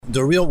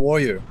The real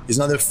warrior is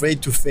not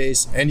afraid to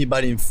face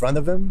anybody in front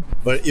of him,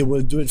 but he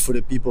will do it for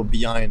the people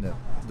behind him.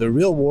 The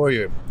real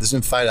warrior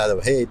doesn't fight out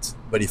of hate,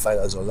 but he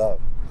fights out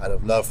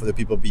of love for the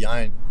people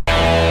behind.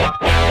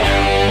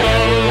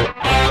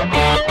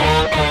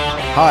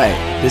 Hi,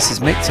 this is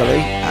Mick Tully,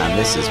 and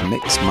this is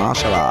Mixed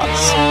Martial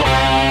Arts.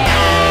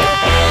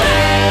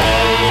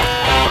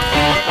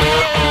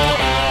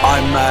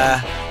 I'm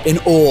in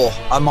awe,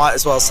 I might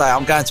as well say.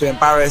 I'm going to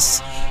embarrass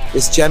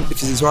this gent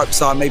because he's right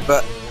beside me,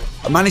 but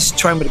I managed to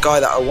train with a guy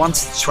that I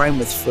wanted to train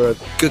with for a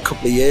good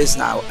couple of years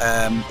now.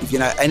 If you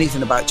know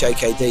anything about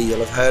JKD, you'll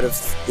have heard of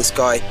this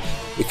guy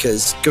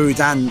because Guru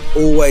Dan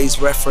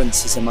always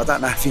references him. I don't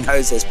know if he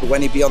knows this, but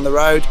when he'd be on the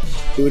road,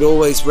 he would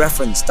always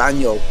reference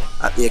Daniel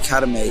at the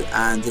academy,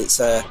 and it's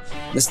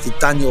Mr.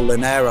 Daniel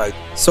Lanero.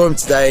 Saw him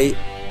today,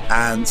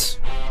 and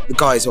the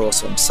guy's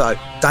awesome. So,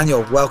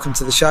 Daniel, welcome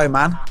to the show,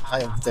 man.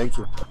 Hi, thank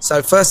you.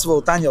 So, first of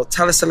all, Daniel,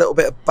 tell us a little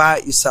bit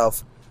about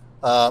yourself.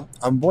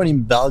 I'm born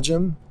in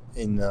Belgium,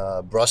 in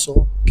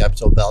Brussels,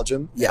 capital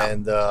Belgium. Yeah.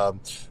 And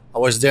I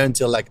was there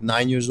until like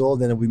 9 years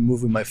old. Then we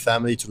moved with my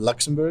family to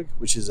Luxembourg,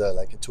 which is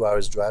like a 2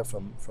 hours drive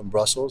from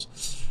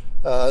Brussels.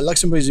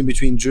 Luxembourg is in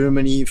between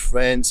Germany,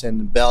 France,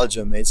 and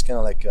Belgium. It's kind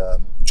of like a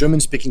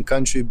German-speaking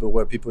country, but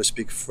where people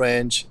speak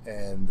French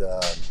and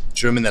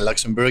German and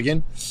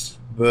Luxembourgian.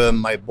 But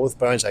my both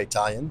parents are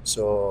Italian,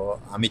 so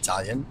I'm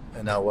Italian,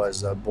 and I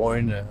was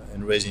born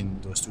and raised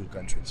in those two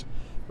countries.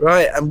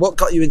 Right, and what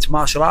got you into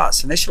martial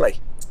arts initially?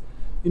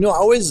 You know, I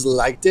always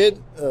liked it.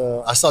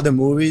 I saw the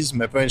movies.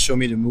 My parents showed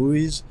me the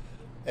movies,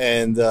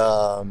 and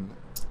I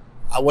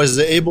was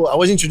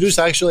introduced.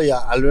 Actually,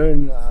 I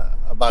learned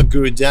about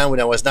Guru Dan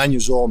when I was 9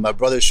 years old. My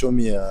brother showed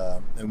me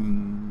a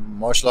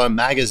martial art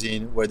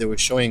magazine where they were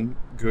showing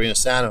Guru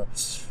Inosanto.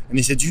 And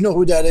he said, "Do you know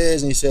who that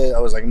is?" And he said, I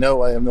was like,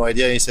 "No, I have no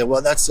idea." And he said,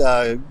 "Well, that's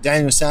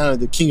Daniel Inosanto,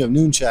 the king of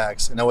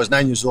nunchucks." And I was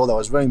 9 years old. I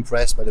was very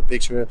impressed by the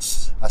picture.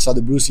 I saw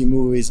the Bruce Lee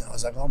movies. I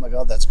was like, "Oh my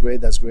God, that's great,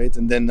 that's great."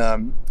 And then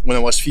when I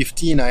was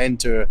 15, I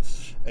entered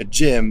a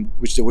gym,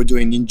 which they were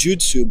doing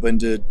ninjutsu, but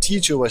the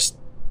teacher was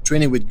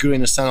training with Guru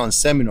Inosanto on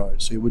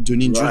seminars. So he would do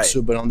ninjutsu,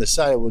 right, but on the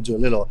side, we'll do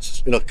a little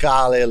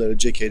Kale, a little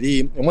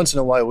JKD. And once in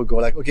a while, we'll go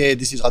like, "Okay,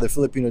 this is how the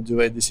Filipino do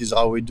it. This is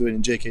how we do it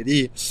in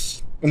JKD."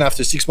 And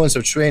after 6 months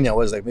of training, I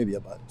was like maybe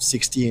about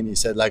 16. He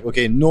said like,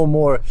 "Okay, no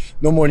more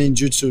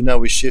ninjutsu. Now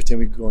we shift and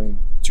we're going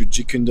to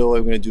Jeet Kune Do. We're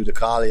going to do the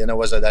Kali." And I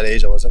was at that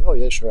age. I was like, "Oh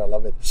yeah, sure, I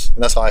love it."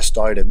 And that's how I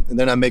started. And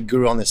then I met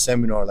Guru on the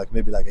seminar, like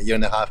maybe like a year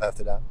and a half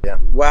after that. Yeah.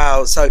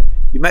 Wow. So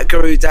you met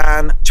Guru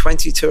Dan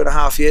 22 and a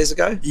half years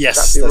ago?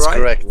 Yes, that's right?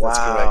 correct. Wow. That's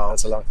correct.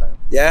 That's a long time.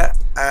 Yeah.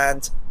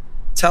 And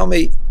tell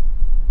me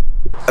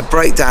a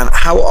breakdown.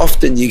 How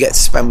often do you get to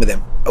spend with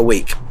him a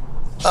week?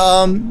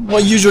 Well,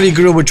 usually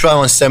Guru would try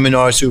on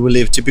seminars. So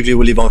typically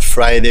we leave on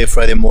Friday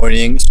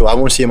morning. So I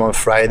won't see him on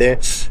Friday,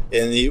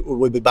 and he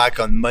will be back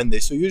on Monday.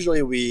 So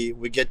usually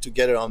we get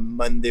together on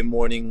Monday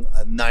morning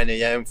at 9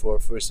 a.m. for our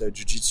first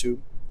jiu-jitsu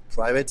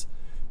private.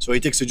 So he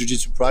takes a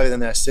jiu-jitsu private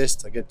and I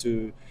assist. I get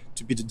to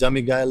be the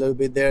dummy guy a little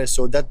bit there.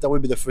 So that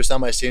would be the first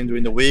time I see him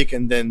during the week.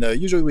 And then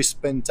usually we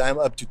spend time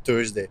up to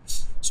Thursday.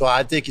 So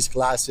I take his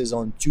classes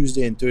on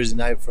Tuesday and Thursday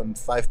night from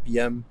 5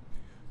 p.m.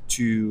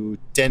 to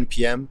 10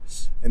 p.m.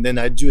 and then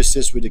I do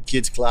assist with the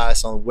kids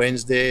class on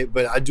Wednesday,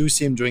 but I do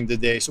see him during the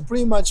day. So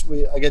pretty much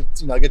I get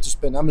to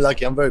spend. I'm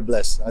lucky. I'm very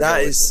blessed.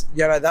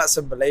 That's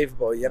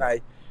unbelievable. You know,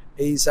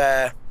 he's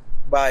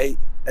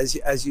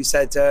as you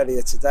said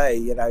earlier today,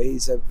 you know,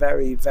 he's a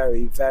very,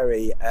 very,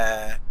 very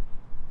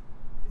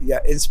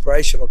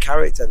inspirational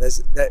character.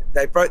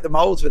 They broke the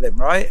mold with him,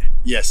 right?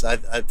 Yes, I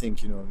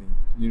think,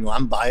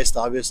 I'm biased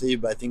obviously,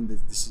 but I think that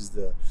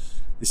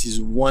this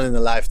is one in a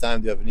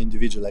lifetime to have an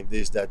individual like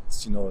this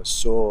that's,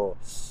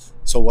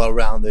 so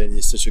well-rounded.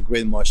 He's such a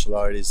great martial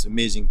artist,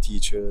 amazing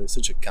teacher,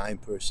 such a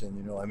kind person.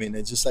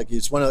 It's just like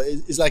it's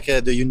like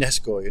the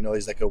UNESCO.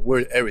 It's like a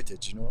world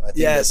heritage. I think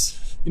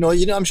yes.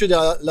 I'm sure there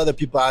are a lot of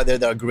people out there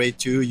that are great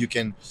too. You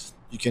can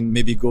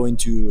maybe go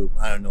into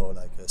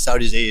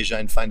Southeast Asia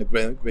and find a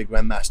great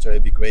grandmaster.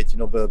 It'd be great.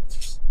 But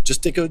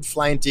just take a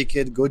flying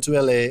ticket, go to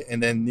LA,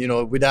 and then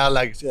without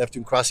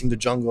having crossing the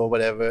jungle or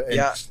whatever.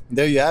 And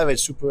there you have it.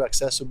 Super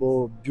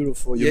accessible,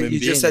 beautiful human being. You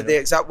just said the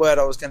exact word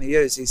I was going to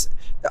use.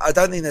 I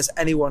don't think there's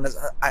anyone as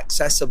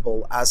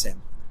accessible as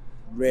him,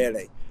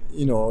 really.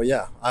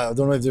 Yeah. I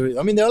don't know if there are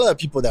a lot of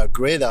people that are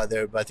great out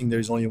there, but I think there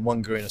is only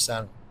one Guru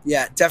Inosanto.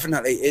 Yeah,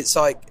 definitely. It's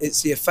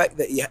the effect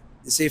that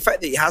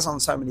he has on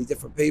so many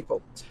different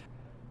people.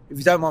 If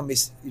you don't mind me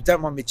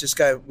just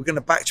going, we're going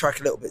to backtrack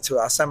a little bit to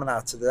our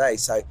seminar today.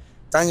 So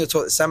Daniel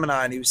taught the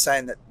seminar, and he was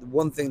saying that the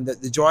one thing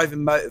that the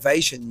driving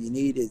motivation you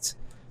needed,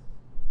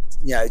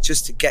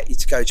 just to get you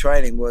to go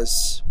training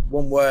was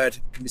one word.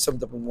 Can be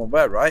summed up in one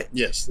word, right?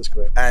 Yes, that's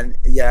correct. And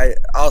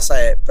I'll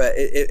say it, but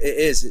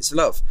it's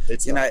love.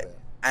 It's love,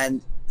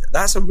 and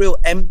that's a real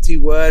empty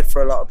word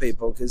for a lot of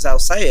people because they'll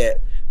say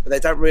it, but they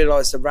don't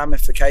realise the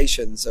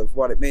ramifications of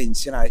what it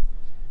means. You know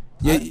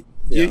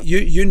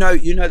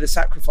the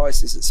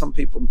sacrifices that some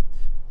people,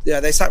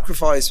 they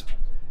sacrifice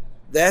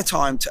their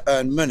time to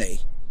earn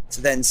money, to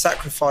then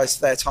sacrifice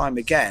their time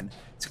again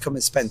to come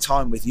and spend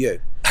time with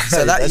you.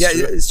 So that, That's yeah,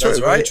 true. it's true,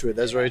 That's right? very true.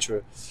 That's very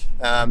true.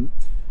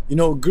 You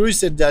know, Guru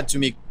said that to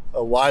me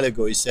a while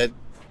ago. He said,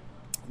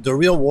 the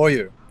real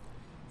warrior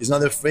is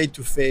not afraid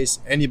to face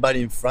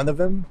anybody in front of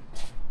him,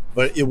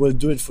 but it will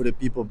do it for the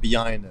people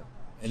behind him.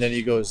 And then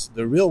he goes,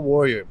 the real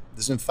warrior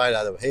doesn't fight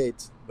out of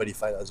hate, but he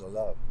fights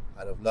out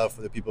of love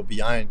for the people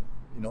behind.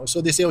 You know,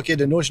 so they say, okay,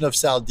 the notion of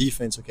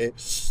self-defense, okay,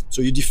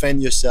 so you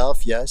defend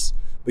yourself, yes,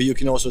 but you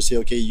can also say,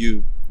 okay,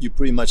 you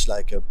pretty much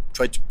like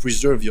try to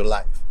preserve your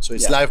life. So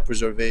it's life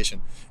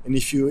preservation. And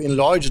if you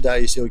enlarge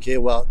that, you say, okay,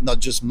 well, not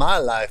just my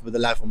life, but the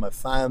life of my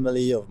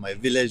family, of my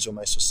village, of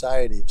my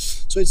society.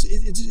 So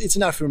it's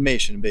an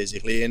affirmation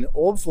basically, and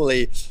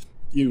hopefully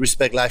you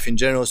respect life in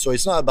general. So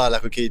it's not about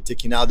like, okay,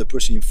 taking out the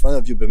person in front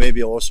of you, but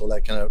maybe also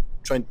like kind of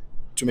trying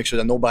to make sure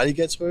that nobody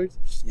gets hurt.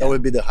 That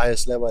would be the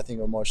highest level, I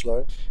think, of martial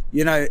art.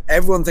 You know,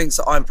 everyone thinks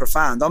that I'm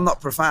profound. I'm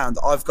not profound.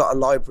 I've got a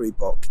library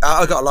book.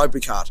 I've got a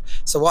library card.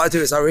 So what I do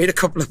is I read a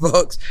couple of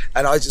books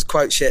and I just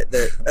quote shit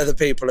that other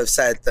people have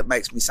said that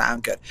makes me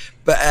sound good.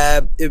 But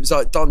it was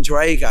like Don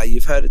Draeger.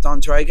 You've heard of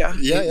Don Draeger?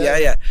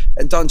 Yeah.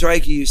 And Don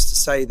Draeger used to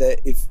say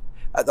that if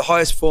at the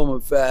highest form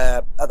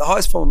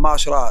of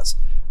martial arts,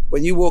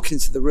 when you walk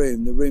into the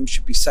room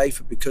should be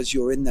safer because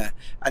you're in there.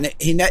 And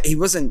he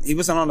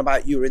wasn't on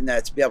about you were in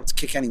there to be able to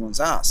kick anyone's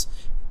ass.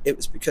 It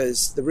was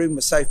because the room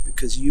was safe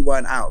because you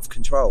weren't out of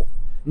control.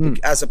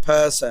 As a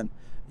person,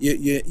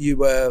 you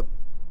were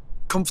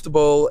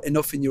comfortable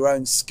enough in your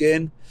own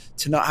skin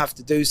to not have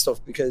to do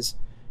stuff because,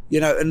 you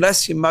know,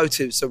 unless your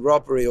motives are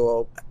robbery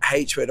or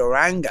hatred or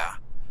anger,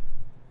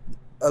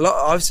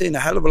 I've seen a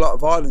hell of a lot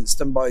of violence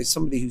done by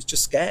somebody who's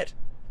just scared.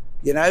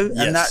 You know,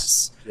 and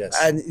that's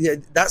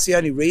the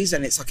only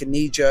reason. It's like a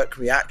knee-jerk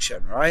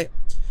reaction, right?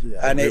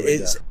 Yeah, and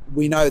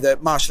we know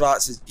that martial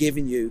arts has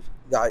given you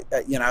like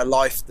you know, a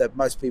life that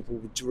most people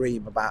would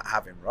dream about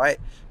having, right?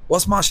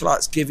 What's martial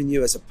arts giving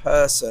you as a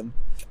person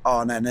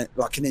on an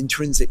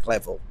intrinsic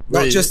level?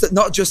 Not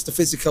just the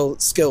physical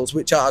skills,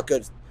 which are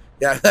good.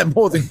 Yeah, they're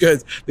more than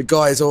good. The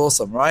guy is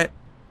awesome, right?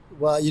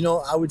 Well, you know,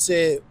 I would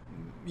say,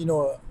 you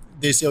know,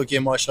 they say, okay,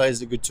 martial arts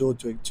is a good tool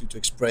to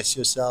express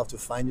yourself, to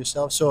find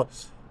yourself. So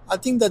I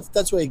think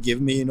that's what he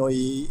gave me. You know,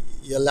 he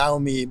allowed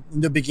me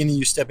in the beginning.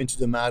 You step into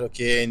the mat,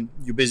 okay, and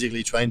you're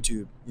basically trying to,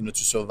 you know,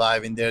 to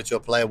survive in there, to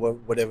apply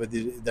whatever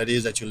that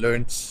is that you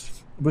learn.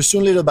 But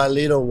soon, little by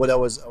little, what I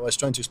was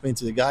trying to explain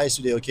to the guys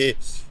today, okay,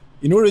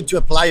 in order to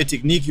apply a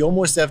technique, you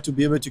almost have to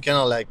be able to kind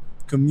of like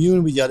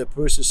commune with the other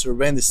person,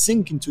 surrender,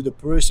 sink into the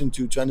person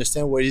to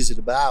understand what is it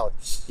about.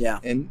 Yeah.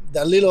 And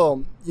that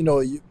little, you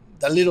know,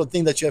 that little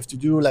thing that you have to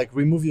do, like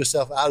remove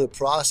yourself out of the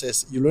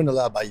process, you learn a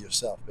lot by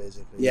yourself,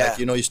 basically. Yeah. Like,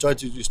 you know, you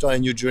start a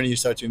new journey, you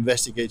start to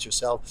investigate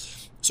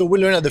yourself. So we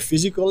learn at the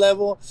physical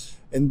level,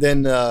 and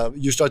then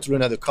you start to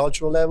learn at the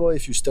cultural level.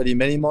 If you study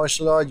many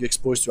martial art, you're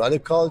exposed to other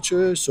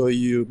cultures, so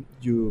you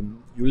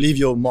leave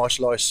your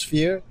martial art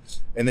sphere,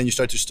 and then you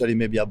start to study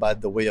maybe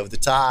about the way of the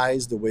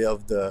Thais, the way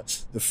of the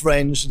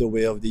French, the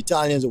way of the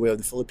Italians, the way of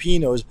the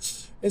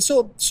Filipinos. And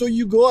so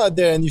you go out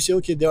there and you say,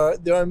 okay, there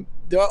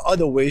are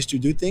other ways to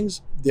do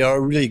things. They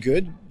are really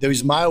good. There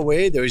is my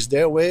way, there is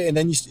their way, and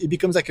then it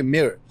becomes like a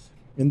mirror.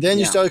 And then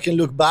you can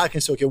look back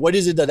and say, okay, what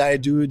is it that I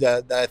do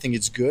that I think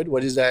it's good?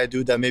 What is it that I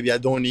do that maybe I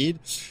don't need?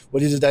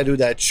 What is it that I do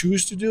that I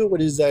choose to do? What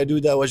is it that I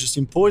do that was just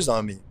imposed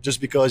on me? Just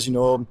because, you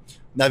know,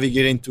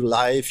 navigating through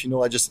life, you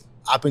know, I just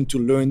happened to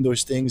learn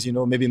those things, you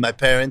know, maybe my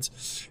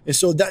parents. And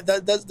so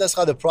that's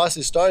how the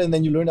process started. And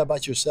then you learn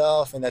about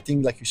yourself. And I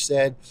think, like you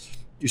said,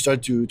 you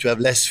start to have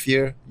less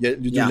fear. You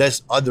do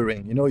less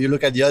othering. You know, you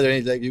look at the other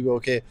and like you go,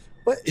 okay,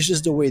 but it's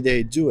just the way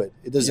they do it.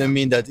 It doesn't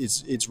mean that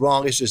it's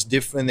wrong. It's just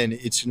different, and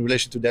it's in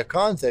relation to their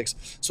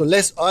context. So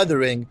less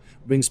othering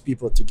brings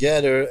people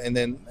together, and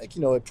then, like,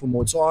 you know, it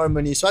promotes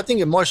harmony. So I think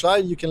in martial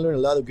art you can learn a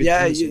lot of good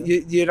things.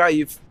 You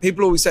know,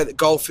 people always say that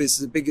golf is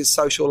the biggest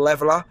social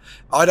leveler.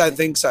 I don't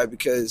think so,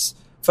 because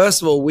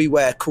first of all, we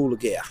wear cooler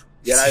gear.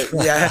 You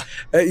know,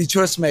 you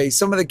trust me.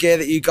 Some of the gear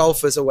that you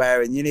golfers are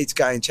wearing, you need to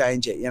go and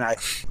change it. You know,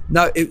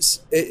 no,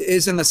 it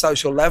isn't a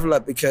social leveler,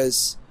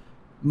 because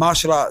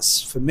martial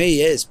arts for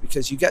me is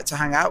because you get to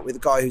hang out with a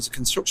guy who's a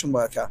construction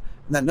worker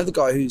and then another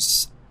guy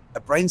who's a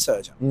brain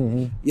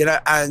surgeon, you know,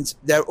 and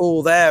they're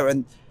all there,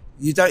 and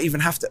you don't even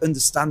have to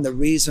understand the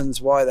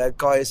reasons why their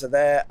guys are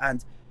there,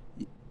 and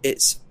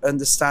it's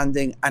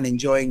understanding and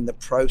enjoying the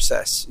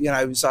process. You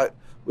know, so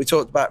we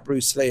talked about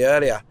Bruce Lee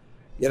earlier.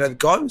 You know, the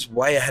guy was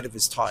way ahead of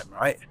his time,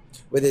 right?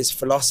 With his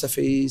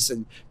philosophies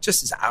and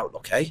just his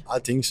outlook, eh? I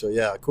think so,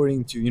 yeah.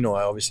 According to, you know,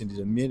 I obviously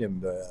didn't meet him,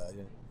 but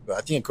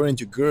I think according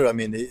to Guru, I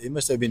mean, it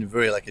must have been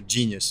very like a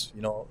genius,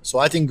 you know. So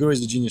I think Guru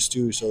is a genius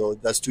too. So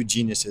that's two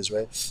geniuses,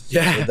 right?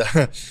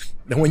 Yeah.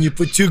 Then when you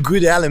put two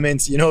good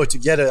elements, you know,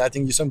 together, I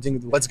think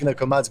what's going to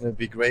come out is going to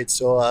be great.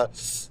 So,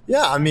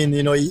 yeah, I mean,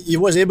 you know, he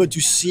was able to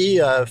see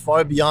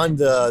far beyond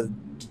the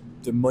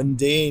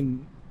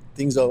mundane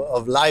things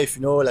of life,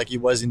 you know, like he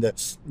was in the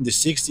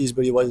 60s,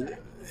 but he was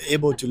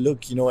able to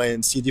look, you know,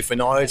 and see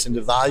different arts and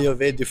the value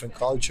of it, different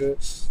culture.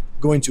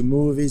 going to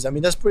movies. I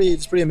mean, it's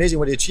pretty amazing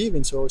what they achieve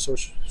in so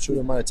short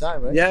amount of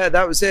time, right? Yeah,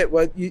 that was it.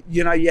 Well,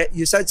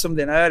 you said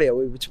something earlier.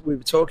 We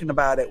were talking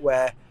about it,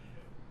 where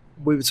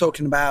we were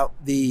talking about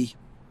the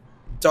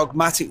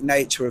dogmatic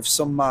nature of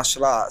some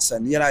martial arts,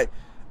 and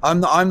I'm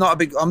not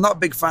a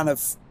big fan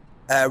of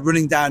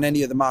running down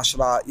any of the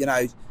martial art.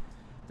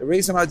 The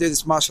reason I do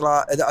this martial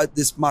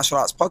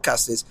arts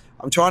podcast is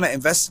I'm trying to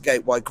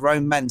investigate why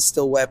grown men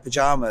still wear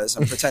pajamas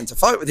and pretend to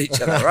fight with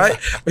each other, right?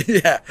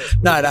 Yeah,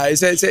 no.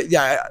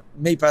 Yeah,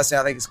 me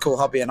personally, I think it's a cool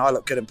hobby, and I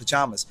look good in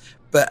pajamas.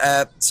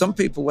 But some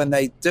people, when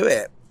they do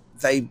it,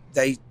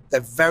 they're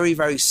very,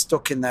 very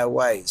stuck in their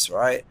ways,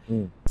 right?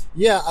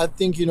 Yeah, I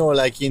think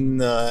like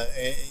in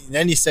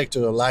any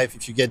sector of life,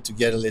 if you get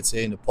together, let's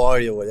say in a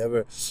party or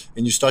whatever,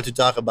 and you start to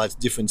talk about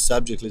different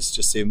subjects, let's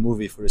just say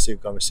movie for the sake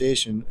of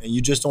conversation, and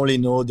you just only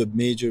know the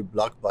major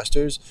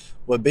blockbusters,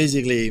 well,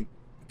 basically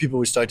people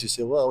will start to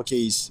say, well, okay,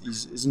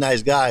 he's a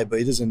nice guy, but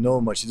he doesn't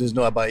know much. He doesn't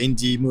know about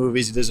indie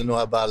movies. He doesn't know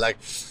about like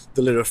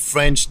the little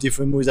French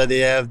different movies that they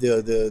have,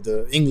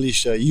 the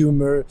English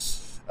humor.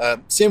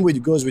 Same way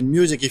it goes with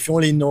music. If you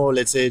only know,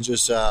 let's say,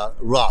 just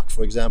rock,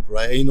 for example,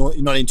 right?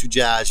 You're not into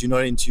jazz. You're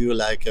not into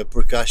like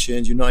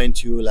percussion. You're not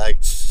into like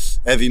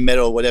heavy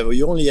metal or whatever.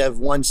 You only have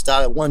one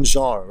style, one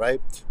genre, right?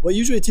 Well,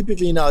 usually,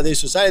 typically in nowadays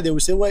society, they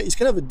would say, well, he's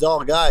kind of a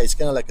dull guy. He's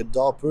kind of like a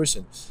dull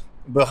person.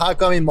 But how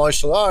come in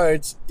martial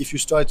arts, if you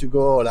start to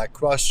go like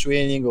cross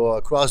training or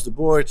across the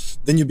board,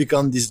 then you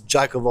become this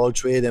jack of all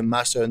trade and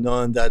master of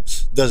none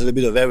that does a little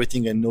bit of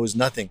everything and knows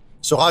nothing?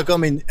 So how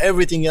come in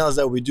everything else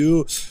that we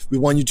do, we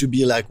want you to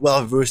be like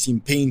well versed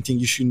in painting?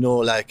 You should know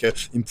like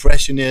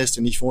impressionist,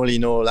 and if you only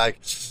know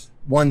like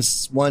one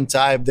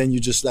type, then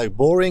you're just like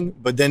boring.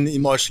 But then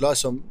in martial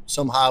arts,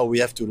 somehow we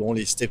have to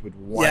only stick with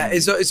one. Yeah,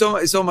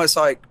 it's almost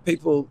like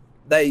people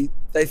they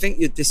think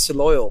you're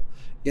disloyal.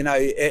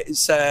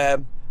 It's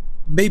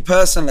me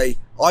personally.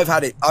 I've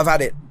had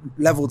it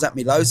leveled at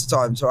me loads of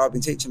times where I've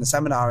been teaching a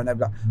seminar and they're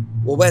like,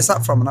 "Well, where's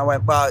that from?" And I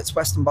went, "Well, it's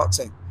Western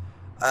boxing."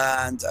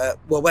 And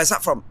well, where's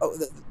that from? Oh,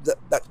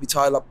 that could be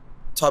Thai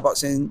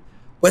boxing.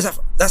 Where's that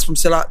from? That's from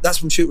Silat. That's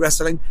from shoot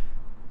wrestling.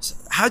 So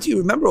how do you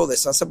remember all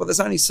this? I said, well, there's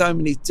only so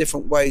many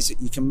different ways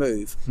that you can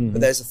move, but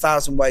there's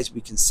 1,000 ways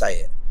we can say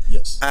it.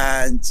 Yes.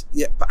 And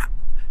yeah, but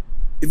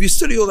if you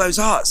study all those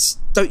arts,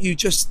 don't you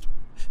just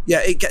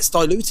it gets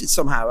diluted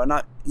somehow.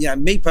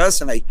 And me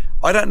personally,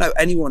 I don't know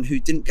anyone who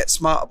didn't get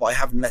smarter by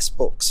having less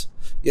books.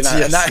 Yes,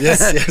 and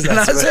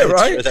that's it,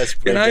 right? True. That's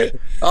good.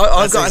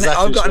 I've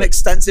got an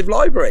extensive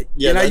library.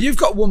 Yeah, you've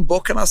got one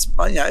book, and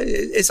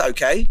it's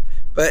okay.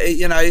 But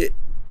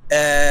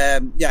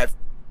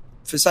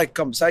for sake of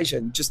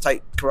conversation, just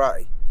take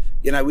karate.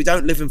 We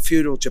don't live in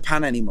feudal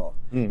Japan anymore.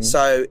 Mm-hmm.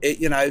 So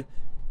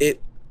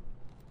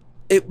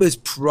it was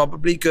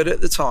probably good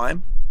at the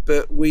time,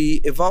 but we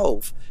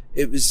evolve.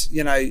 It was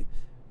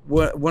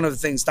one of the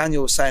things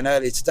Daniel was saying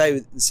earlier today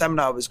with the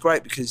seminar was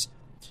great, because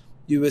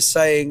you were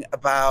saying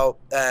about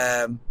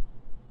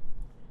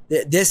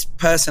this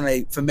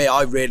personally for me.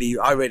 I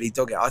really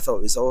dug it. I thought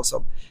it was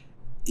awesome.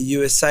 You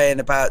were saying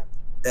about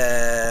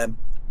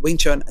Wing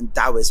Chun and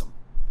Taoism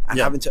and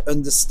having to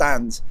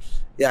understand.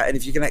 Yeah, and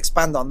if you can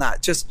expand on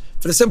that, just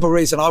for the simple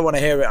reason I want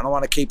to hear it and I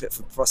want to keep it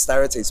for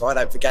posterity so I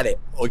don't forget it.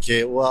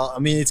 Okay, well, I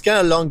mean, it's kind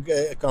of a long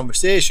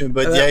conversation,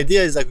 but the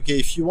idea is like, okay,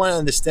 if you want to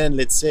understand,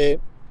 let's say,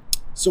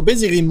 so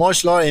basically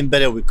martial art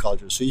embedded with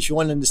culture. So if you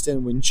want to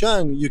understand Wing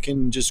Chun, you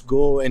can just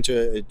go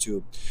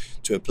to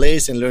a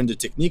place and learn the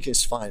technique,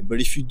 it's fine. But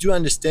if you do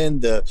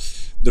understand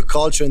the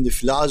culture and the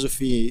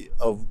philosophy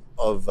of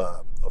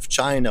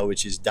China,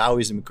 which is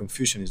Taoism and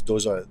Confucianism,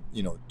 those are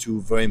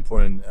two very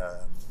important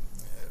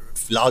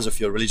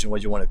philosophy or religion,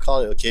 what you want to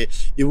call it, okay,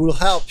 it will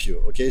help you.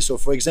 Okay, so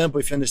for example,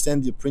 if you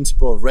understand the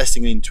principle of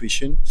resting and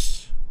intuition,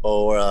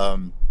 or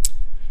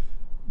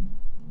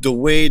the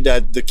way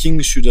that the king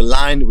should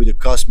align with the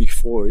cosmic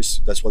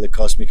force, that's what they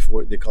call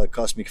it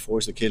cosmic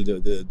force, okay,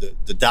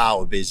 the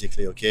Tao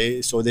basically,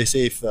 okay. So they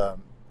say if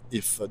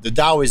the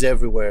Tao is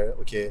everywhere,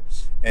 okay,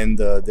 and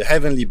the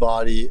heavenly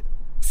body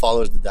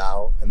follows the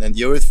Tao, and then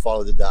the earth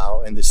follows the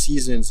Tao, and the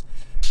seasons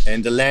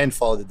and the land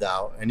follow the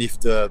Tao, and if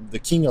the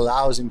king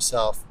align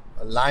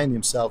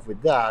himself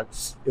with that,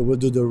 it will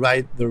do the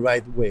right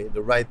way,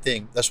 the right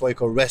thing. That's why I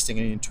call resting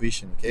and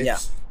intuition. Okay. Yeah.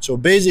 So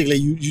basically,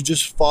 you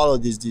just follow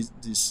this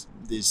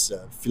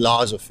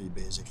philosophy.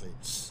 Basically,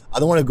 I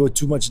don't want to go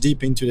too much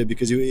deep into it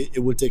because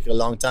it would take a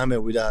long time,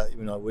 and without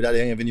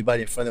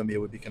anybody in front of me, it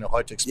would be kind of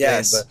hard to explain.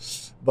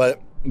 Yes. But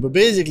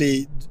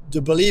basically,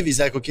 the belief is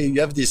like, okay, you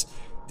have this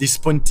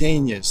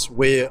spontaneous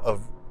way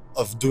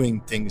of doing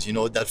things,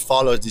 that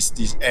follows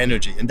this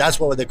energy, and that's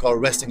what they call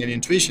resting and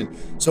intuition.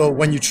 So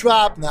when you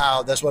trap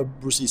now, that's what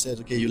Bruce Lee says,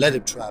 okay, you let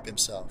him trap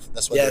himself.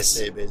 That's what they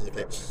say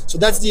basically. So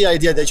that's the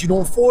idea, that you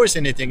don't force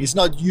anything. It's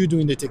not you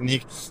doing the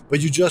technique,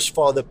 but you just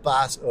follow the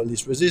path of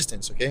least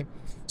resistance. Okay,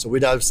 so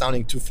without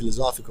sounding too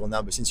philosophical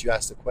now, but since you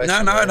asked the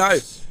question, no.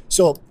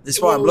 So that's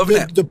why I'm loving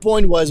it. The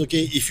point was,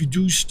 okay, if you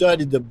do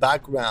study the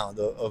background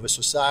of a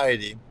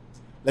society,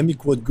 let me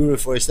quote Guru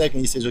for a second.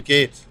 He says,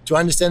 okay, to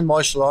understand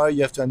martial art,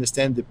 you have to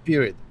understand the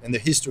period and the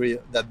history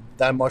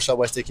that martial art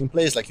was taking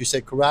place. Like you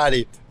said,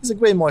 karate is a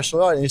great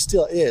martial art, and it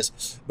still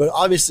is. But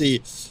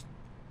obviously,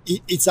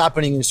 it's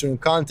happening in a certain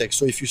context.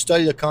 So if you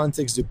study the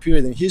context, the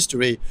period, and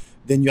history,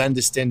 then you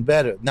understand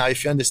better. Now,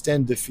 if you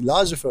understand the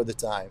philosopher of the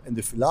time and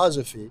the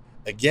philosophy,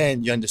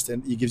 again, you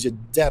understand. It gives you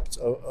depth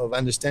of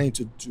understanding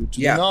to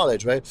the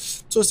knowledge, right?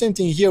 So same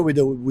thing here with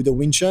the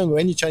Wing Chun or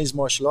any Chinese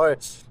martial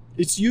art.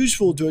 It's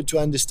useful to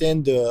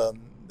understand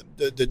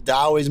the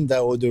Taoism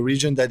or the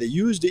religion that they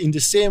used in the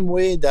same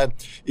way that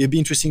it'd be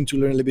interesting to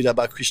learn a little bit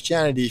about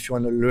Christianity if you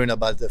want to learn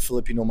about the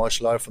Filipino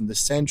martial art from the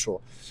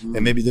central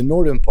and maybe the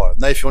northern part.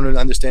 Now, if you want to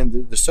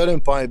understand the southern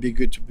part, it'd be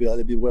good to be a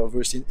little bit well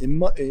versed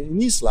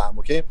in Islam,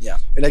 okay? Yeah.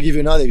 And I'll give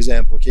you another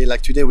example, okay?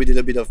 Like today we did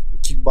a bit of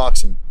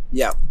kickboxing.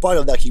 Yeah. Part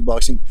of that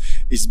kickboxing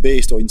is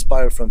based or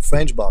inspired from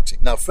French boxing.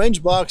 Now,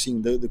 French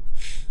boxing, the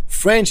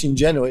French in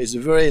general is a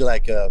very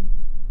like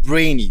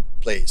brainy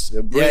place,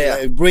 a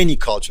brainy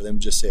culture, let me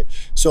just say.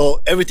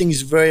 So everything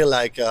is very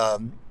like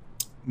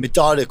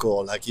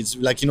methodical, like it's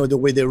like, you know, the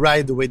way they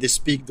write, the way they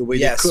speak, the way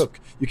they cook.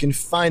 You can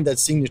find that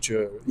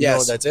signature, you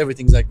know, that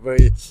everything's like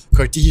very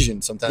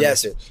Cartesian sometimes. I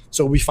say.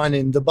 So we find it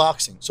in the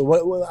boxing.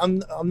 So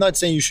I'm not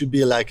saying you should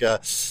be like a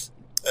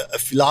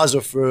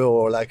philosopher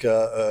or like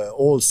a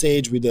old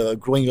sage with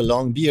growing a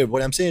long beard.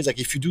 What I'm saying is like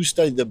if you do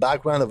study the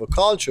background of a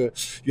culture,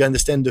 you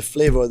understand the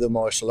flavor of the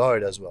martial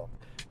art as well.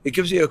 It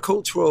gives you a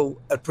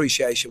cultural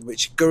appreciation,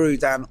 which Guru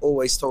Dan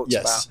always talks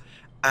about.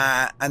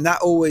 And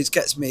that always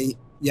gets me,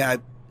 you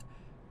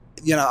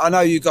know, I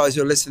know you guys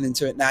who are listening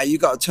to it now, you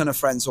got a ton of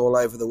friends all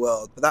over the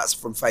world, but that's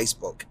from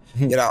Facebook.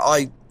 You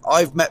know,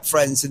 I've met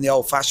friends in the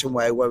old fashioned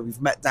way where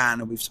we've met Dan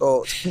and we've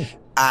talked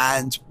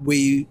and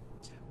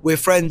we're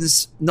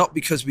friends not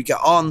because we get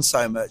on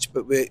so much,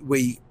 but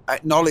we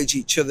acknowledge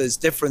each other's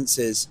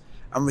differences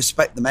and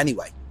respect them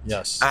anyway.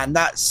 Yes. And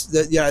that's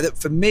you know, that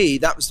for me,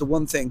 that was the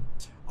one thing.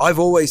 I've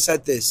always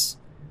said this.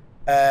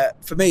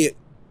 For me,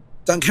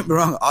 don't get me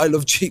wrong, I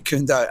love Jeet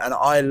Kune Do and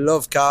I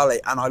love Kali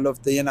and I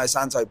love the Inoue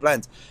Santo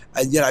blend.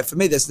 And, you know, for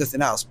me, there's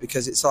nothing else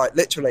because it's like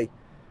literally,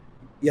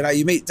 you know,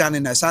 you meet Dan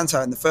Inoue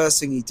Santo and the first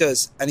thing he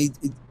does, and he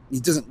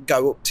doesn't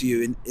go up to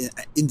you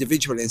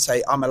individually and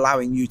say, I'm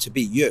allowing you to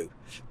be you.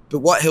 But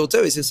what he'll do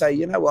is he'll say,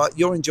 you know what,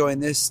 you're enjoying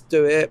this,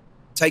 do it,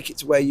 take it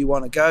to where you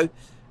want to go.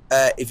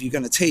 If you're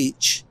going to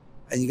teach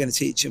and you're going to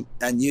teach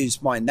and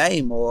use my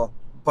name or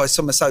by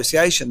some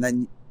association,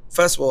 then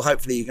first of all,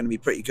 hopefully you're going to be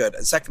pretty good.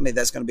 And secondly,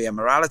 there's going to be a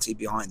morality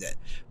behind it.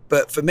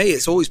 But for me,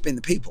 it's always been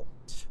the people.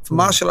 For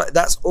martial art,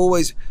 that's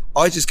always,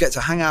 I just get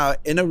to hang out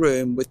in a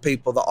room with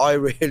people that I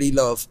really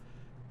love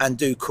and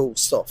do cool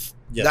stuff.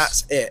 Yes.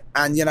 That's it.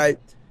 And, you know,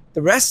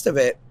 the rest of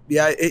it,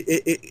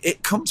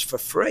 it comes for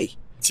free.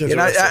 You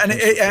know,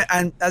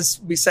 and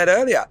as we said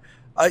earlier,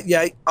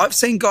 I've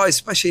seen guys,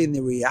 especially in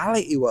the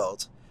reality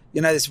world,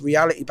 you know, this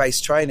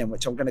reality-based training,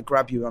 which I'm going to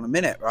grab you on a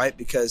minute, right?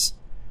 Because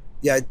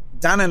Dan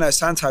Inoue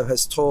Santo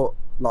has taught,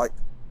 like,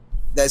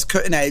 there's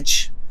cutting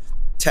edge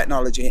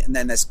technology and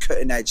then there's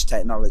cutting edge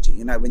technology.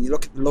 You know, when you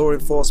look at the law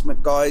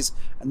enforcement guys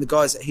and the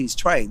guys that he's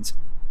trained,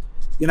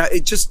 you know,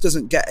 it just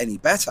doesn't get any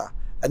better.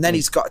 And then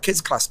he's got a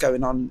kids class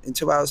going on in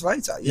 2 hours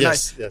later. You know,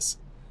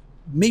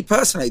 me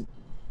personally,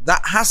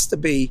 that has to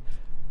be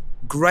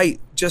great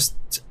just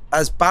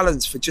as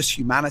balance for just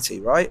humanity,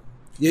 right?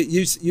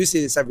 You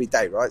see this every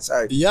day, right?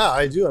 So yeah,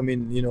 I do. I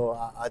mean, you know,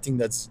 I think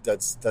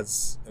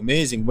that's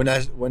amazing. When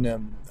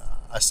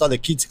I saw the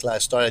kids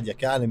class start at the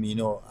academy, you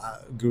know,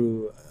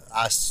 Guru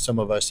asked some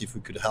of us if we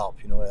could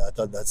help. You know, I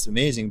thought that's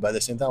amazing, but at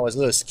the same time, I was a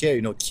little scared.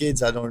 You know,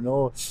 kids, I don't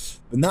know,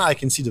 but now I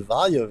can see the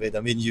value of it. I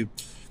mean, you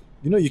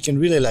know, you can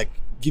really like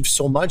give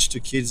so much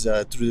to kids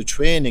through the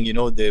training. You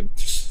know, they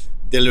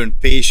learn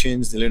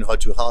patience, they learn how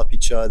to help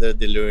each other,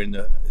 they learn,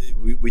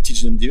 we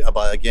teach them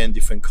about, again,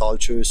 different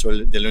cultures,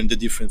 so they learn the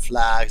different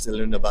flags, they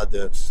learn about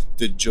the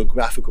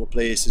geographical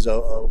places,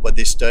 or what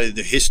they study,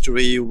 the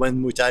history,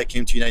 when Muay Thai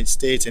came to the United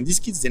States, and these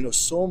kids, they know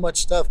so much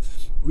stuff.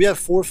 We have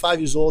 4 or 5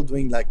 years old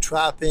doing like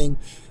trapping.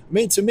 I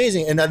mean, it's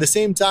amazing. And at the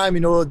same time,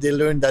 you know, they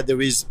learn that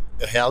there is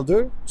a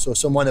elder, so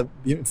someone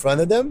in front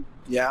of them.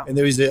 Yeah. And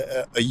there is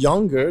the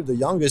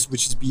youngest,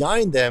 which is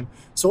behind them.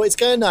 So it's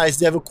kind of nice.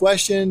 They have a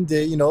question,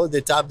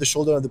 they tap the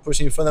shoulder of the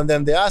person in front of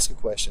them, they ask a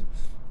question.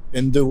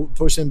 And the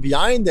person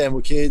behind them,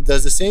 okay,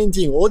 does the same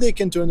thing. Or they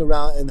can turn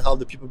around and help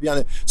the people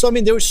behind them. So, I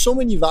mean, there are so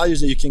many values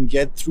that you can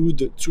get through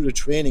the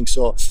training.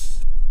 So,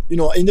 you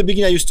know, in the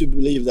beginning, I used to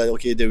believe that,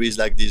 okay, there is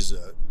like this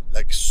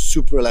like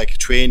super like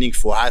training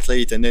for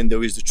athlete, and then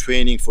there is the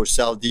training for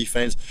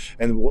self-defense,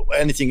 and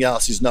anything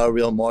else is not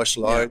real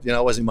martial art. You know,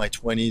 I was in my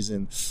 20s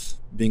and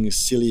being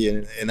silly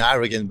and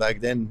arrogant back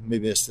then.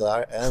 Maybe I still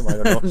am, I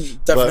don't know.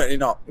 Definitely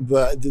not.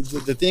 But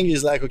the thing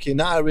is like, okay,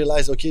 now I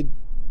realize, okay,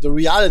 the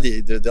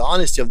reality, the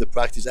honesty of the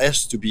practice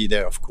has to be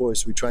there. Of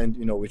course, we're trying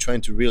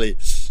to really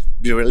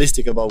be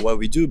realistic about what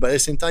we do, but at the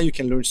same time, you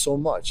can learn so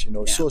much, you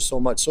know, so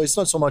much. So it's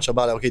not so much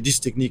about, okay, this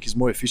technique is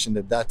more efficient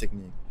than that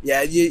technique.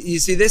 Yeah, you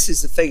see, this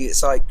is the thing.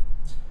 It's like,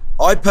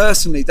 I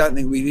personally don't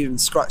think we've even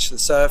scratched the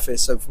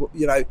surface of,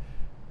 you know,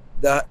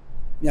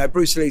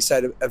 Bruce Lee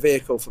said a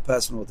vehicle for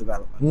personal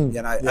development.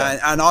 Yeah.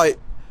 And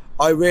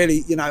I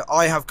really,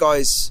 I have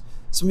guys.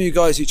 Some of you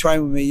guys who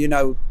train with me,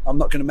 I'm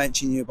not going to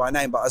mention you by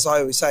name, but as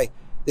I always say,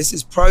 this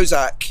is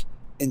Prozac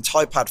in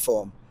Typepad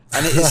form,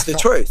 and it is the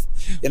truth.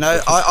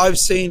 I've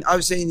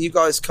seen you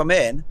guys come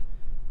in,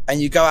 and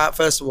you go out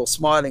first of all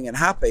smiling and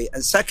happy,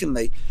 and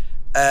secondly,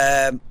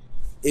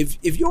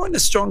 if you're in a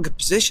stronger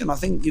position, I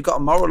think you've got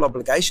a moral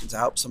obligation to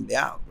help somebody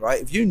out,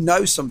 right? If you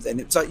know something,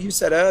 it's like you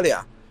said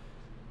earlier.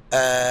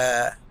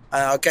 And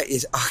I'll get you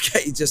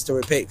just to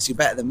repeat because you're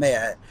better than me.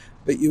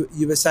 But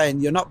you were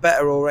saying you're not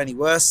better or any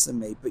worse than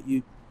me. But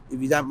if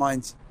you don't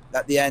mind,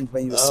 at the end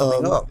when you were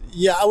summing up.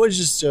 Yeah, I was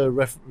just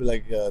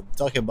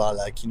talking about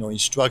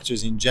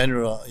instructors in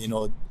general.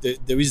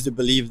 There is the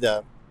belief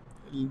that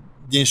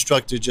the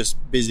instructor just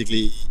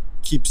basically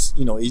keeps,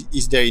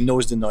 is there, he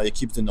knows the knowledge, he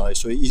keeps the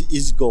knowledge. So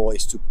his goal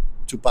is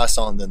to pass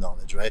on the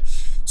knowledge, right?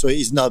 So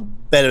he's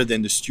not better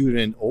than the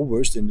student or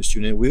worse than the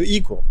student. We're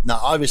equal. Now,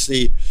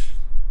 obviously,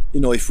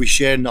 if we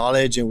share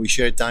knowledge and we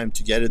share time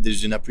together,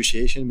 there's an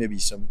appreciation, maybe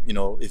some,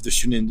 if the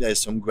student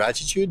has some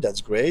gratitude, that's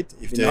great.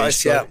 If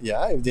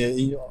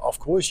of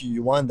course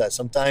you want that.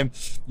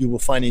 Sometimes you will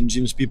find in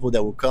gyms people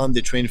that will come, they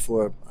train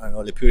for,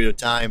 a period of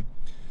time.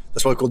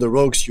 That's what I call the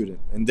rogue student.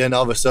 And then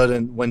all of a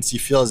sudden, once he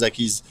feels like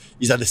he's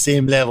at the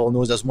same level,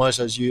 knows as much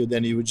as you,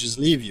 then he would just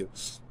leave you.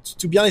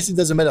 To be honest, it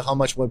doesn't matter how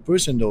much one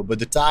person knows, but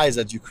the ties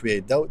that you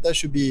create, that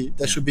should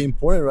be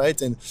important,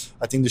 right? And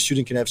I think the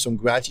student can have some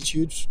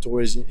gratitude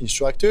towards the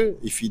instructor.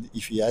 If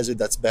he has it,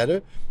 that's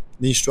better.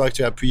 The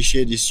instructor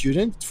appreciates his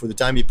student for the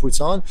time he puts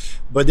on,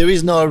 but there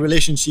is no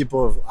relationship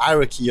of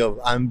hierarchy of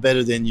I'm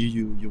better than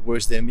you, you're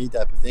worse than me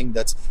type of thing.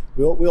 That's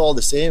we're all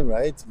the same,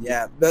 right?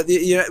 Yeah, but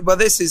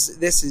this is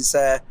this is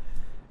the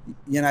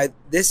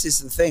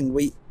thing.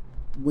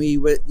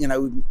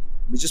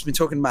 We've just been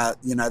talking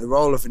about the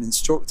role of an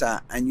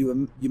instructor, and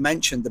you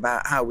mentioned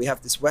about how we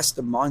have this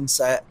Western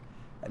mindset,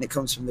 and it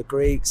comes from the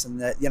Greeks,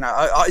 and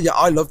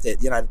I loved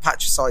it. The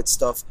patricide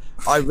stuff.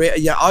 I really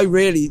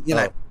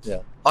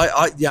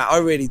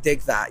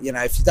dig that.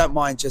 If you don't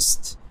mind,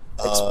 just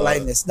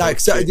explain this. No,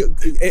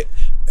 okay.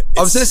 I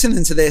was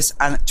listening to this,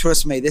 and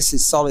trust me, this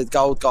is solid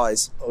gold,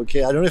 guys.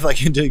 Okay, I don't know if I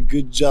can do a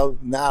good job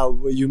now.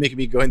 You make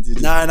me go into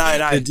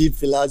the deep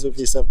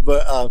philosophy stuff,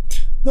 but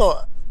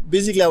no.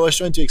 Basically, I was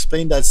trying to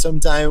explain that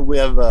sometimes we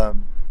have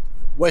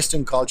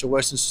Western culture,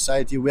 Western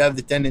society, we have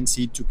the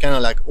tendency to kind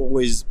of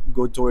always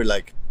go toward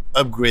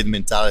upgrade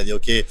mentality.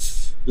 Okay,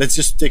 let's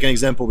just take an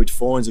example with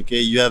phones. Okay,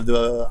 you have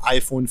the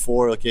iPhone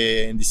 4.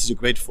 Okay, and this is a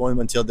great phone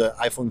until the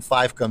iPhone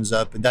 5 comes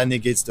up, and that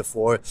negates the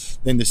 4.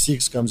 Then the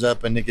 6 comes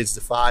up and negates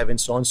the 5,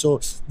 and so on. So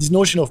this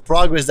notion of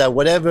progress, that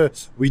whatever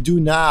we do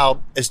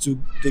now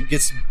it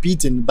gets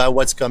beaten by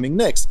what's coming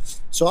next.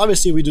 So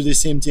obviously we do the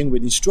same thing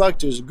with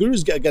instructors.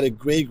 Guru's got a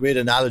great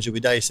analogy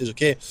with that. He says,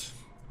 okay,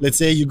 let's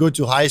say you go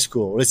to high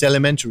school, let's say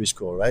elementary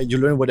school, right? You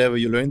learn whatever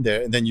you learn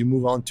there, and then you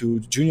move on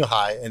to junior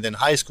high, and then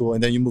high school,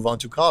 and then you move on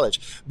to college.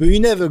 But you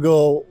never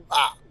go,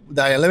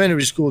 the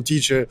elementary school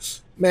teacher,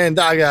 man,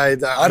 that guy.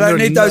 I don't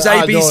need those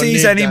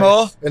ABCs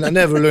anymore. And I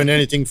never learned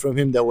anything from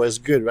him that was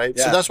good, right?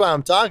 Yeah. So that's what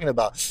I'm talking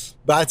about.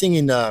 But I think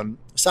in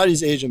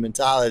Southeast Asian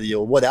mentality,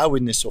 or what I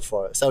witnessed so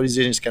far, Southeast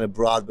Asian is kind of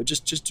broad, but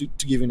just to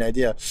give you an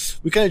idea,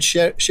 we kind of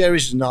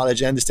cherish the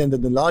knowledge. I understand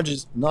that the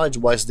knowledge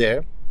was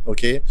there,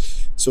 okay?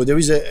 So there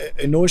is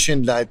a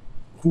notion that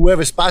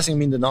whoever's passing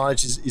me the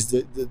knowledge is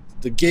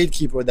the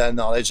gatekeeper of that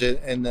knowledge,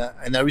 and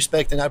I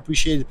respect and I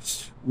appreciate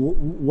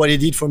what he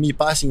did for me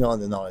passing on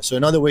the knowledge. So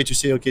another way to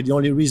say, okay, the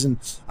only reason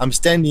I'm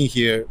standing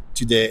here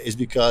today is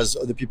because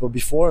of the people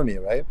before me,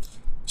 right?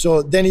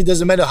 So then it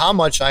doesn't matter how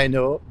much I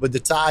know, but the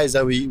ties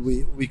that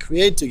we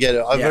create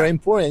together are very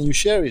important, and you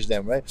cherish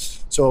them, right?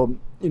 So,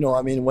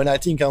 when I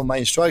think of my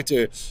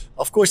instructor,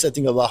 of course I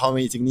think about how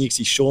many techniques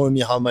he's showing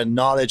me, how much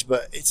knowledge,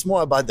 but it's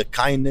more about the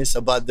kindness,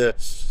 about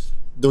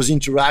those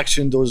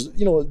interactions, those,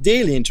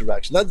 daily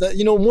interactions.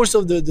 Most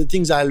of the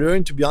things I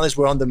learned, to be honest,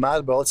 were on the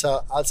mat, but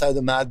also outside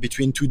the mat,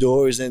 between two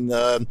doors, and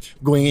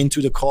going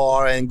into the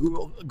car and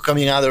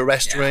coming out of the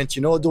restaurant,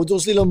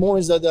 those little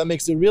moments that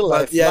makes the real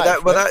life.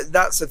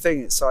 That's the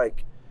thing. It's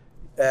like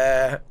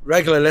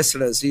regular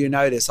listeners, you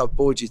know this, I've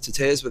bored you to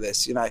tears with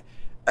this,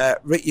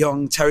 Rick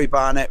Young, Terry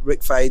Barnett,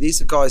 Rick Fay,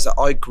 these are guys that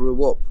I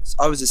grew up.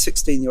 I was a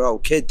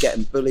 16-year-old kid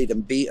getting bullied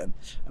and beaten,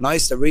 and I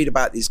used to read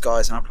about these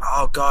guys, and I'm like,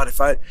 oh God,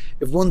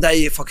 if one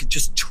day I could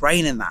just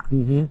train in that,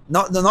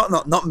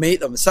 not meet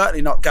them,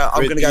 certainly not go.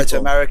 I'm going to go to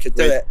America,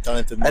 do it,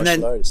 and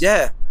then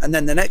and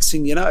then the next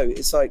thing you know,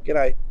 it's like,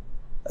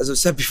 as I've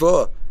said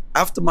before,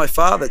 after my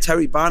father,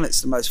 Terry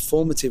Barnett's the most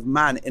formative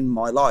man in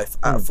my life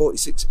out of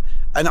 46,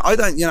 and I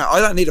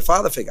don't need a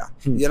father figure.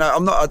 I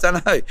don't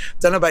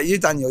know about you,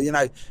 Daniel.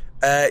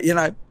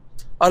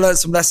 I learned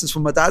some lessons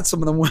from my dad.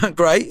 Some of them weren't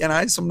great,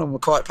 some of them were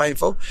quite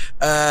painful.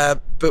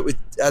 But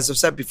as I've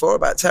said before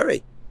about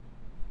Terry,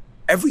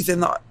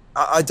 everything that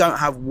I don't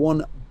have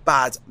one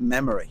bad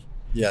memory.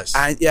 Yes.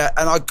 And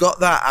I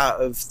got that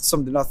out of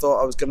something I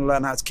thought I was going to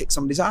learn how to kick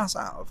somebody's ass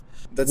out of.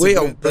 That's We a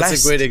are great, that's a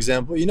blessed. great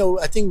example. You know,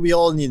 I think we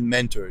all need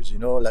mentors. You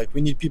know, like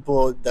we need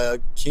people that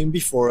came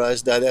before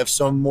us that have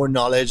some more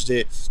knowledge.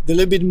 They're a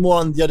little bit more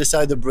on the other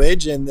side of the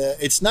bridge, and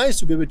it's nice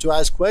to be able to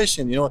ask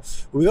questions. You know,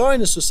 we are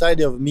in a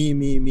society of me,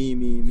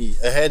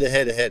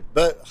 ahead.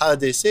 But how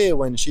they say,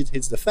 when shit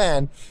hits the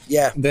fan,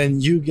 Yeah.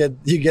 then you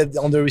get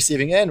on the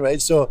receiving end,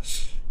 right? So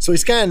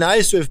it's kind of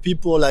nice to have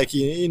people like,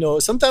 you know,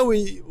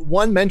 sometimes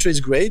one mentor is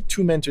great,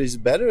 two mentors is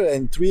better,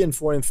 and 3 and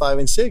 4 and 5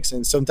 and 6.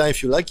 And sometimes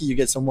if you're lucky, you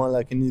get someone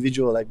like an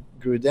individual like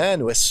Guru Dan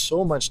who has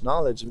so much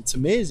knowledge. It's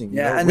amazing.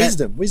 Yeah, you know?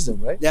 and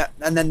wisdom, right? Yeah,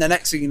 and then the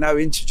next thing you know,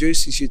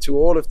 introduces you to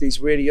all of these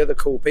really other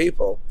cool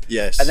people.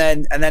 Yes.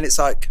 And then it's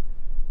like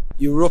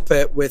you're up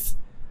it with.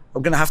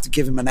 I'm gonna have to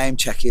give him a name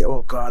check here.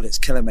 Oh God, it's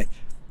killing me.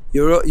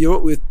 You're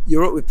up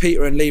with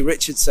Peter and Lee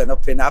Richardson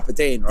up in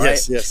Aberdeen,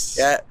 right? Yes.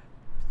 Yeah,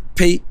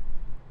 Pete.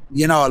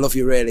 You know I love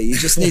you really. You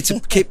just need to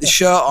keep the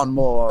shirt on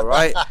more,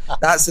 right?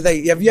 That's the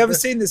thing. Have you ever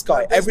seen this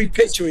guy? Every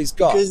picture he's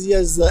got. Because he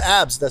has the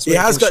abs. That's what He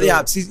has got the show.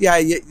 abs.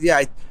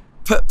 Yeah.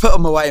 Put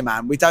them away,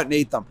 man. We don't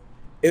need them.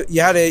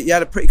 You had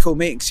a pretty cool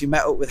meeting because you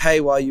met up with Hay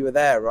while you were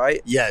there,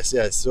 right? Yes.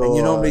 So And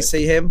you normally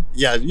see him.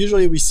 yeah,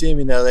 usually we see him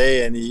in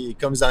LA, and he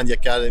comes down the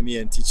academy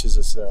and teaches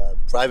us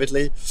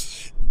privately.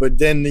 But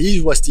then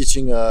he was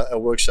teaching a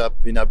workshop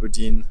in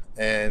Aberdeen,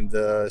 and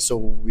so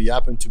we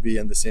happened to be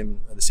at the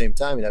same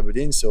time in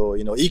Aberdeen. So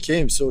you know, he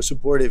came so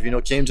supportive. You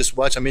know, came just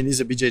watch. I mean, he's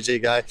a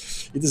BJJ guy.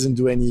 He doesn't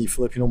do any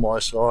Filipino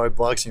martial art,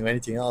 boxing, or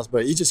anything else.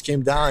 But he just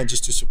came down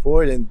just to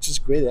support, and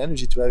just great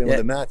energy to have him on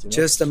the mat. You know?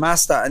 Just a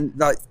master. And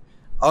like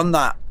on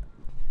that,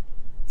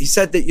 he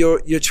said that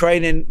you're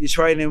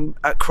training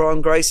at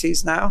Cron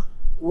Gracie's now.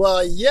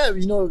 Well, yeah,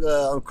 you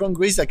know, Crown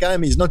Grace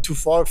Academy is not too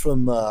far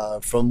from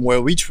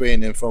where we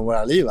train and from where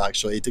I live.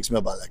 Actually, it takes me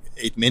about like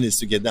 8 minutes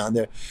to get down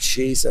there.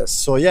 Jesus.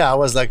 So yeah, I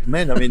was like,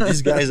 man, I mean,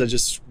 these guys are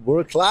just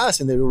world class,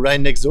 and they're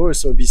right next door.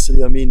 So it'd be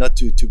silly of me not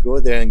to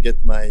go there and get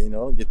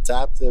get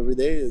tapped every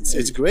day.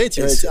 It's great.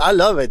 You know, I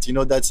love it. You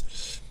know,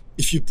 that's.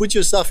 If you put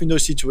yourself in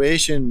those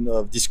situations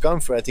of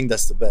discomfort, I think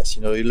that's the best.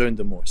 You know, you learn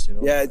the most. You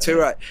know. Yeah, too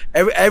right.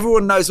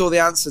 Everyone knows all the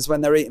answers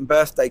when they're eating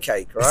birthday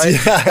cake, right?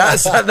 Yeah.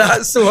 That's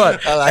the one.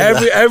 I like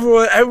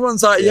that.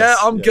 Everyone's like, Yes,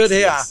 I'm good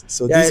here. yes.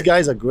 So Yeah. these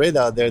guys are great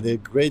out there. They're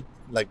great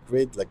like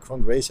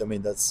Crown Grace. I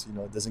mean, that's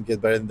it doesn't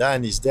get better than that.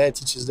 And he's there,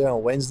 teaches there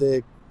on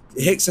Wednesday.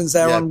 Hickson's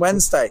there Yeah, on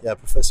Wednesday. Yeah,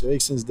 Professor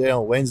Hickson's there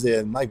on Wednesday,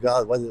 and my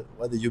God, what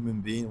a human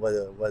being! What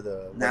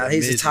a Now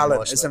he's a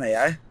talent, isn't he?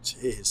 Eh?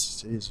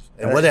 Jeez,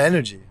 and what an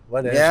energy!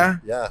 What energy!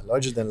 Yeah?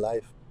 Larger than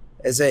life.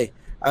 Is he?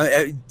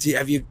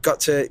 Have you got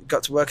to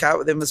work out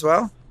with him as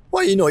well?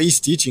 Well, you know, he's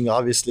teaching.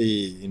 Obviously,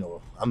 you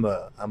know, I'm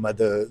at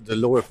the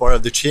lower part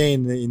of the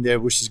chain in there,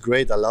 which is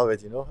great. I love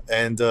it, you know.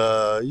 And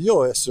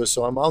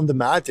so I'm on the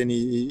mat, and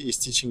he's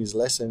teaching his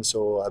lesson,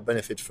 so I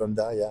benefit from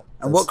that. Yeah.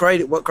 And what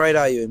grade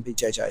are you in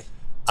BJJ?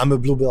 I'm a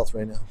blue belt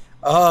right now.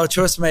 Oh,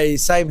 trust me,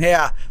 same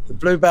here. The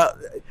blue belt.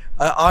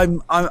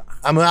 I'm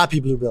a happy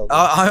blue belt.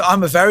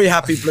 I'm a very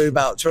happy blue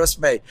belt.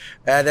 Trust me.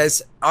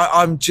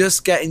 I'm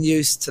just getting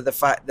used to the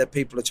fact that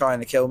people are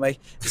trying to kill me.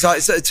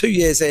 It's 2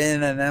 years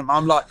in, and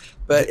I'm like,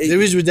 but there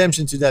is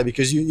redemption to that,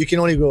 because you can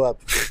only go up.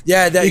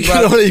 Yeah, You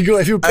can only go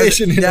if you're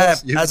patient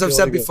enough. As I've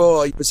said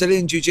before,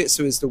 Brazilian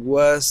Jiu-Jitsu is the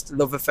worst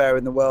love affair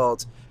in the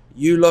world.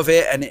 You love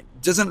it, and it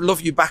doesn't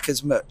love you back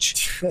as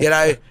much, you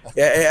know.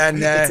 Yeah,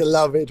 and it's a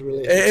love-hate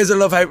relationship. It is a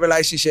love-hate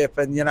relationship,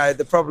 and you know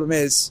the problem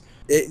is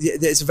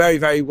it's a very,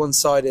 very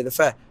one-sided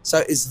affair.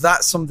 So, is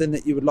that something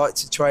that you would like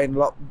to train a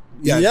lot?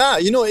 Yeah,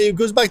 you know, it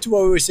goes back to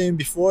what we were saying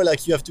before.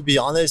 Like, you have to be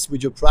honest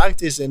with your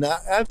practice, and I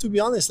have to be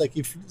honest. Like,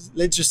 if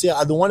let's just say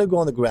I don't want to go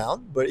on the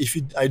ground, but if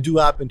I do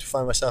happen to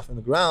find myself on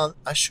the ground,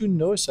 I should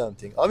know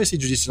something. Obviously,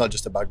 jiu-jitsu is not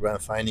just about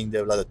ground finding.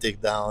 There are a lot of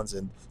takedowns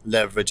and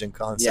leverage and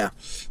concept.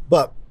 Yeah.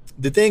 But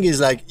the thing is,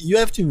 like, you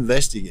have to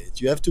investigate.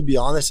 You have to be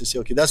honest and say,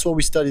 okay, that's what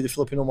we study the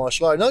Filipino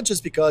martial art, not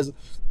just because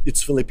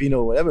it's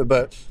Filipino or whatever,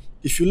 but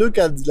if you look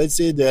at, let's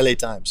say, the LA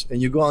Times,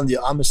 and you go on the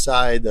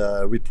homicide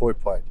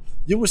report part,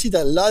 you will see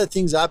that a lot of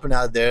things happen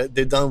out there.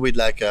 They're done with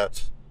like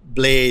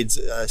blades,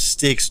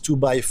 sticks,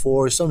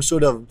 2x4,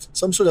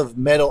 some sort of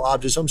metal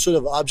object, some sort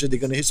of object they're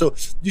gonna hit. So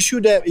you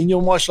should have, in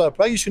your martial art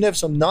practice, you should have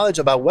some knowledge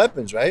about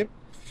weapons, right?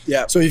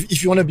 Yeah. So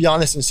if you want to be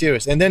honest and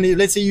serious, and then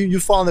let's say you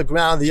fall on the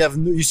ground,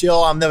 you say,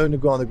 oh, I'm never going to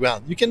go on the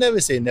ground. You can never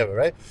say never,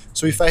 right?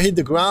 So if I hit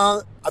the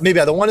ground, maybe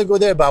I don't want to go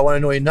there, but I want to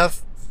know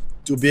enough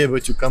to be able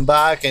to come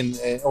back and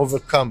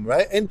overcome,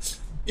 right? And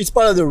it's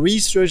part of the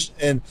research,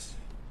 and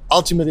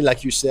ultimately,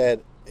 like you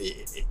said,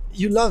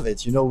 you love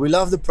it. You know, we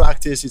love the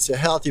practice. It's a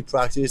healthy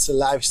practice. It's a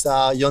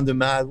lifestyle. You're on the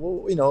mat,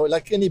 you know,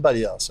 like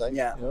anybody else, right?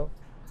 Yeah. You know?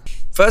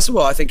 First of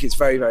all, I think it's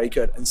very, very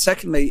good. And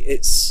secondly,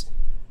 it's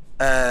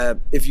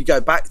if you go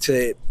back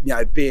to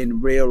being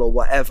real or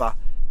whatever,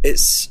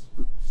 it's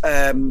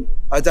I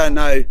don't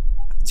know.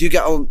 Do you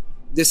get on?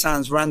 This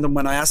sounds random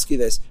when I ask you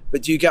this,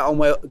 but do you get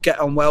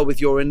on well with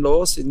your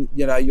in-laws and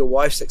your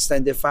wife's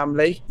extended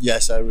family?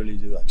 Yes, I really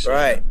do, actually.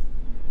 Right.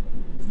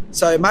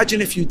 So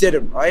imagine if you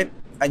didn't, right?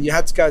 And you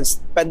had to go and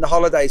spend the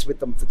holidays with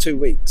them for 2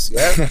 weeks.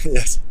 Yeah.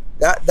 Yes.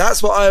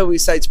 That's what I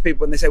always say to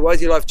people when they say, "Why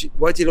do you love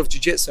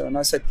jiu-jitsu?" And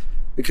I said,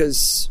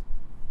 because,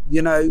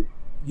 you know,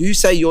 you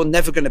say you're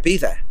never going to be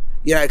there.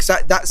 You know, because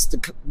that's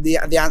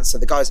the answer.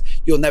 The guys,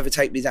 you'll never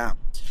take me down.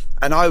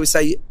 And I would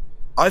say,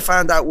 I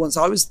found out once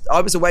I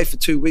was away for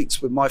 2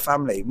 weeks with my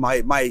family,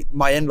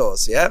 my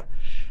in-laws, yeah,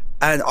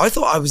 and I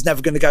thought I was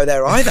never going to go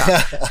there either.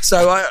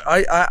 So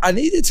I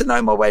needed to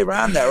know my way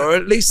around there, or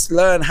at least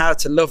learn how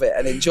to love it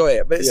and enjoy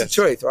it. But it's the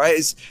truth,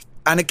 right?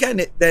 And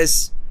again,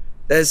 there's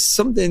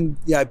something,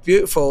 you know,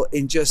 beautiful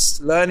in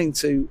just learning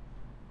to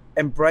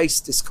embrace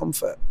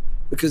discomfort.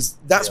 Because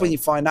that's when you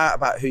find out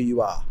about who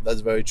you are.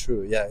 That's very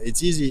true. Yeah,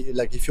 it's easy.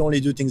 Like if you only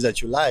do things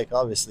that you like,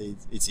 obviously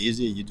it's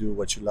easy. You do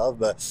what you love.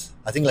 But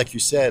I think, like you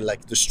said,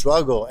 like the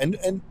struggle and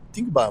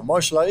think about it,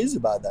 martial art is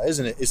about that,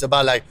 isn't it? It's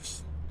about like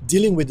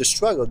dealing with the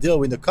struggle, dealing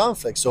with the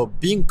conflict. So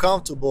being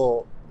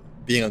comfortable,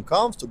 being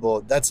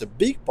uncomfortable, that's a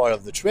big part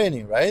of the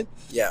training, right?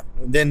 Yeah.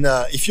 And then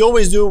if you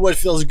always do what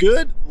feels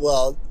good,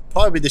 well,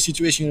 probably the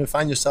situation you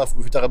find yourself, if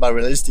we talk about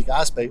realistic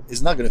aspect,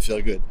 is not going to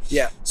feel good.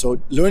 Yeah. So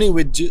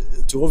learning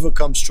to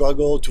overcome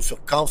struggle, to feel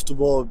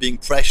comfortable, being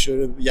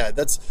pressured,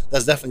 that's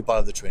definitely part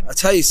of the training. I'll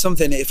tell you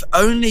something, if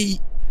only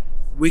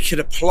we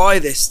could apply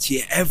this to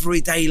your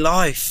everyday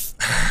life.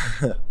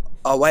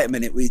 Oh, wait a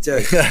minute, we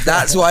do.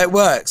 That's why it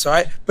works,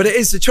 right? But it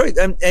is the truth.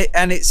 And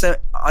it's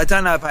I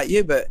don't know about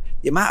you, but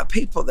the amount of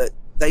people that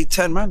they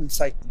turn around and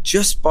say,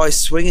 just by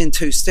swinging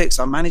 2 sticks,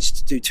 I managed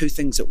to do 2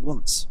 things at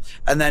once.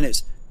 And then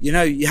it's, you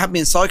know, you had me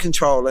in side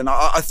control and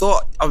I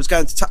thought I was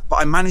going to but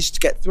I managed to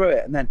get through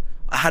it. And then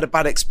I had a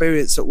bad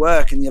experience at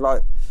work and you're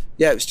like,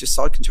 yeah, it was just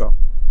side control.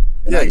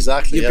 You know,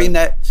 exactly. You've been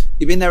there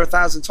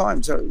 1,000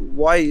 times. So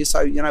why are you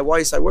so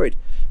worried?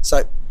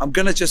 So I'm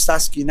going to just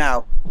ask you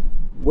now,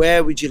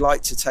 where would you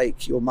like to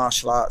take your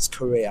martial arts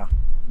career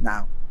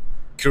now?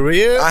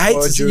 Career? I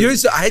hate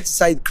to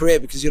say career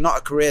because you're not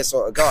a career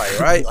sort of guy,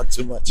 right? Not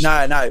too much.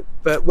 No.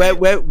 But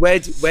where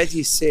do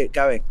you see it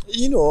going?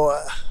 You know,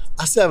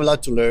 I still have a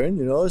lot to learn,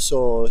 you know,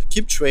 so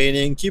keep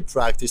training, keep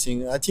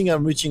practicing. I think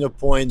I'm reaching a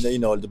point that, you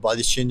know, the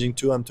body's changing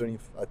too. I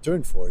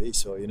turned 40.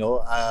 So, you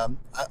know, I'm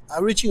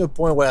reaching a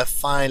point where I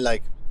find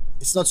like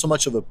it's not so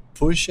much of a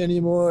push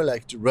anymore,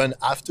 like to run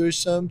after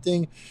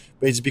something,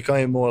 but it's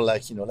becoming more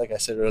like, you know, like I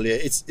said earlier,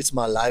 it's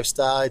my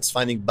lifestyle, it's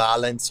finding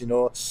balance, you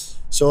know.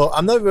 So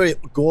I'm not very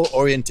goal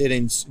oriented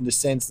in the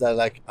sense that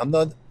like I'm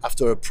not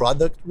after a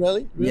product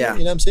really, yeah. You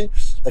know what I'm saying?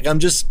 Like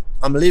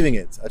I'm living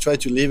it. I try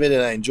to live it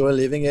and I enjoy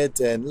living it.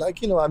 And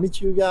like, you know, I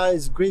meet you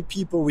guys, great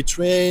people, we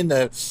train,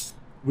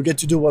 we get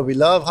to do what we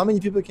love. How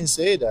many people can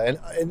say that?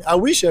 And I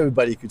wish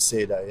everybody could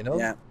say that, you know?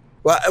 Yeah.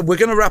 Well, we're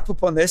going to wrap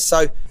up on this.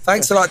 So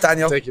thanks a lot,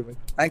 Daniel. Thank you, man.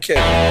 Thank you.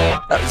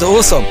 That was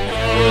awesome.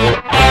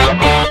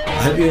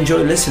 I hope you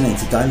enjoyed listening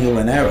to Daniel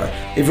Lanera.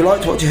 If you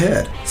liked what you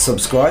heard,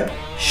 subscribe,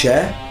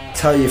 share,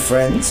 tell your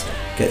friends.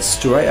 Get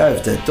straight over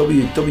to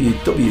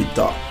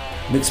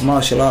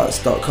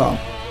www.mixedmartialarts.com.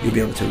 You'll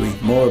be able to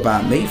read more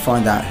about me,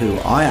 find out who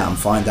I am,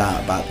 find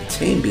out about the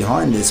team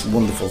behind this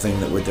wonderful thing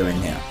that we're doing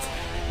here.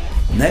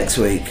 Next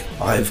week,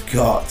 I've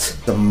got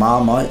the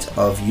Marmite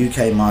of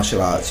UK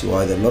martial arts. You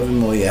either love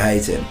him or you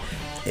hate him.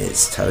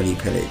 It's Tony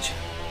Pillage.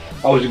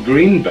 I was a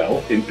green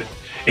belt in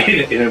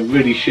a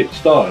really shit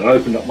style and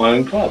opened up my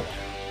own club.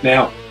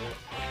 Now,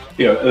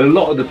 you know, a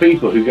lot of the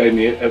people who gave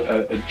me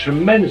a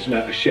tremendous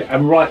amount of shit,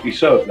 and rightly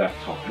so at that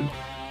time,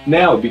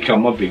 now have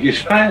become my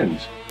biggest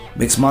fans.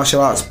 Mixed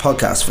Martial Arts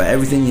podcast for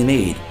everything you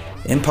need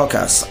in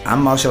podcasts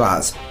and martial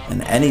arts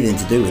and anything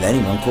to do with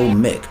anyone called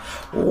Mick.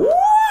 What?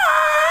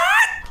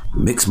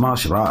 Mixed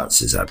Martial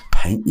Arts is a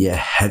Paint Your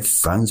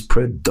Headphones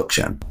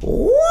production.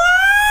 What?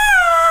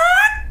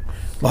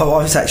 My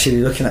wife's actually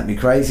looking at me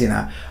crazy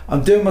now.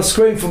 I'm doing my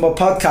screen for my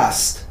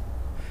podcast.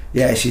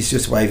 Yeah, she's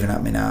just waving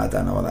at me now. I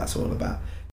don't know what that's all about.